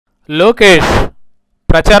లోకేష్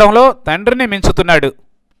ప్రచారంలో తండ్రిని మించుతున్నాడు.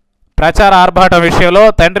 ప్రచార ఆర్భాటం విషయంలో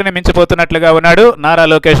తండ్రిని మించిపోతున్నట్లుగా ఉన్నాడు నారా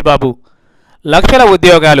లోకేష్ బాబు. లక్షల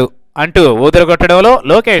ఉద్యోగాలు అంటూ ఊదరగొట్టడంలో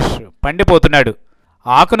లోకేష్ పండిపోతున్నాడు.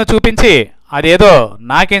 ఆకును చూపించి అదేదో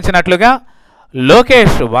నాకించినట్లుగా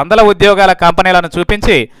లోకేష్ వందల ఉద్యోగాల కంపెనీలను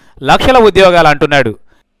చూపించి లక్షల ఉద్యోగాలు అంటున్నాడు.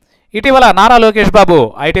 ఇటీవల నారా లోకేష్ బాబు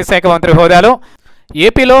ఐటీ శాఖ మంత్రి హోదాలో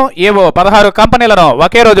ఏపీలో ఏవో 16 కంపెనీలను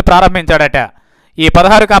ఒకే రోజు ప్రారంభించాడట. ఈ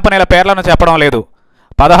 16 కంపెనీల పేర్లను చెప్పడం లేదు,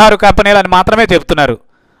 16 కంపెనీలను మాత్రమే చెబుతున్నారు.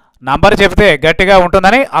 నంబర్ చెబితే గట్టిగా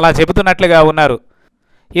ఉంటుందని అలా చెబుతున్నట్లుగా ఉన్నారు.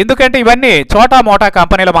 ఎందుకంటే ఇవన్నీ చోటా మోటా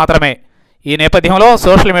కంపెనీలు మాత్రమే. ఈ నేపథ్యంలో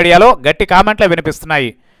సోషల్ మీడియాలో గట్టి కామెంట్లు వినిపిస్తున్నాయి.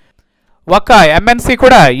 ఒక్క ఎంఎన్సీ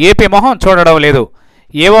కూడా ఏపీ మొహం చూడడం లేదు.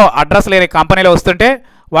 ఏవో అడ్రస్ లేని కంపెనీలు వస్తుంటే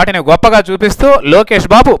వాటిని గొప్పగా చూపిస్తూ లోకేష్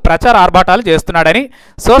బాబు ప్రచార ఆర్భాటాలు చేస్తున్నాడని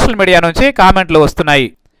సోషల్ మీడియా నుంచి కామెంట్లు వస్తున్నాయి.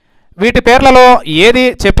 వీటి పేర్లలో ఏది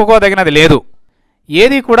చెప్పుకోదగినది లేదు,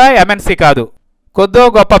 ఏది కూడా ఎంఎన్సీ కాదు. కొద్దో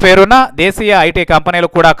గొప్ప పేరున్న దేశీయ ఐటీ కంపెనీలు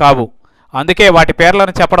కూడా కావు. అందుకే వాటి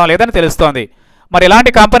పేర్లను చెప్పడం లేదని తెలుస్తోంది. మరి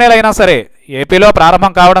ఇలాంటి కంపెనీలైనా సరే ఏపీలో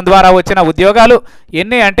ప్రారంభం కావడం ద్వారా వచ్చిన ఉద్యోగాలు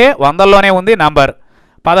ఎన్ని అంటే వందల్లోనే ఉంది నంబర్.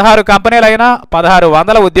 16 కంపెనీలైనా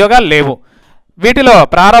 1600 ఉద్యోగాలు లేవు. వీటిలో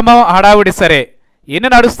ప్రారంభం హడావుడి సరే, ఎన్ని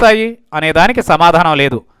నడుస్తాయి అనే దానికి సమాధానం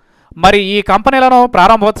లేదు. మరి ఈ కంపెనీలను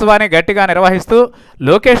ప్రారంభోత్సవాన్ని గట్టిగా నిర్వహిస్తూ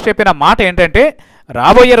లోకేష్ చెప్పిన మాట ఏంటంటే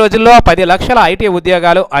రాబోయే రోజుల్లో 10 లక్షల ఐటీ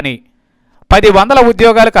ఉద్యోగాలు అని. 10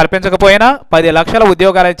 ఉద్యోగాలు కల్పించకపోయినా 10 లక్షల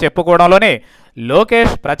ఉద్యోగాలని చెప్పుకోవడంలోనే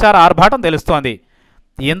లోకేష్ ప్రచార ఆర్భాటం తెలుస్తోంది.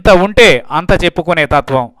 ఇంత ఉంటే అంత చెప్పుకునే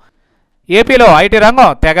తత్వం. ఏపీలో ఐటీ రంగం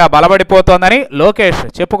తెగ బలపడిపోతోందని లోకేష్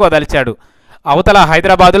చెప్పుకోదలిచాడు. అవతల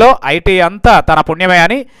హైదరాబాదులో ఐటీ అంతా తన పుణ్యమే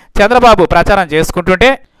అని చంద్రబాబు ప్రచారం చేసుకుంటుంటే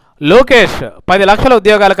లోకేష్ 10 లక్షల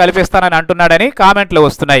ఉద్యోగాలు కల్పిస్తానని అంటున్నాడని కామెంట్లు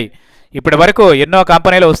వస్తున్నాయి. ఇప్పటి వరకు ఎన్నో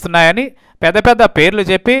కంపెనీలు వస్తున్నాయని పెద్ద పెద్ద పేర్లు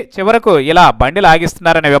చెప్పి చివరకు ఇలా బండి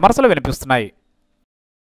లాగిస్తున్నారనే విమర్శలు వినిపిస్తున్నాయి.